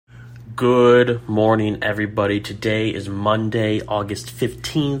Good morning, everybody. Today is Monday, August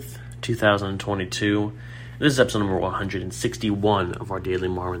 15th, 2022. This is episode number 161 of our Daily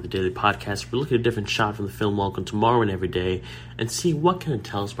Marmor, the daily podcast. We're looking at a different shot from the film Welcome to Marmor every day and see what can it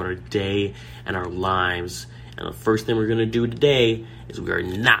tell us about our day and our lives. And the first thing we're going to do today is we are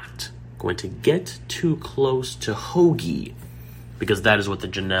not going to get too close to Hoagie, because that is what the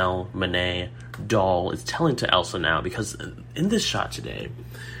Janelle Monáe doll is telling to Elsa now. Because in this shot today,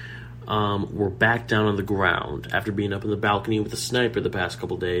 we're back down on the ground after being up in the balcony with the sniper the past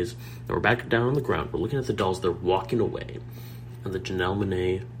couple days. And we're back down on the ground. We're looking at the dolls. They're walking away. And the Janelle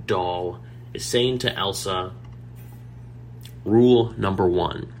Monáe doll is saying to Elsa, rule number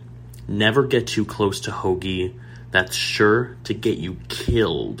 1, never get too close to Hoagie. That's sure to get you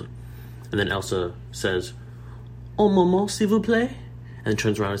killed. And then Elsa says, un moment, s'il vous plaît. And then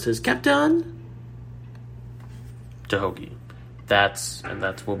turns around and says, Captain, to Hoagie. That's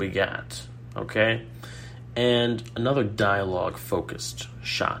what we got, okay? And another dialogue-focused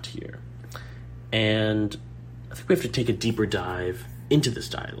shot here. And I think we have to take a deeper dive into this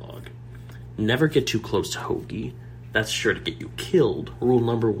dialogue. Never get too close to Hoagie. That's sure to get you killed. Rule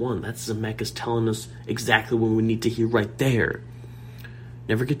number 1. That's Zemeckis telling us exactly what we need to hear right there.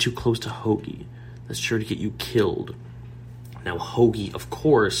 Never get too close to Hoagie. That's sure to get you killed. Now, Hoagie, of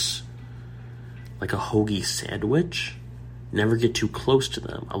course, like a Hoagie sandwich, never get too close to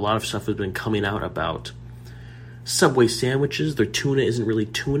them. A lot of stuff has been coming out about Subway sandwiches. Their tuna isn't really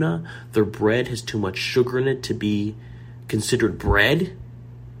tuna. Their bread has too much sugar in it to be considered bread.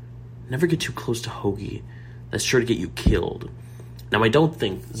 Never get too close to Hoagie. That's sure to get you killed. Now, I don't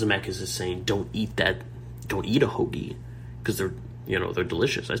think Zemeckis is saying don't eat a Hoagie, because they're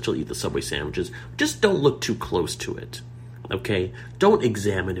delicious. I still eat the Subway sandwiches. Just don't look too close to it, okay? Don't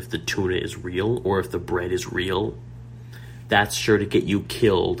examine if the tuna is real or if the bread is real. That's sure to get you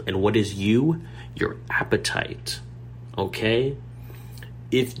killed. And what is you? Your appetite, okay?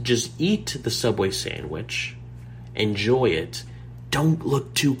 Just eat the Subway sandwich, enjoy it, don't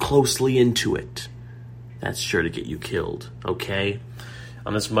look too closely into it. That's sure to get you killed, okay?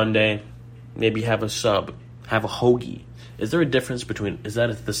 On this Monday, maybe have a sub, have a Hoagie. Is there a difference between, is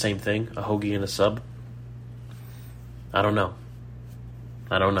that the same thing, a Hoagie and a sub? I don't know.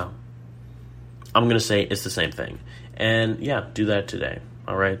 I'm going to say it's the same thing. And yeah, do that today.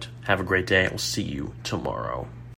 All right? Have a great day. We'll see you tomorrow.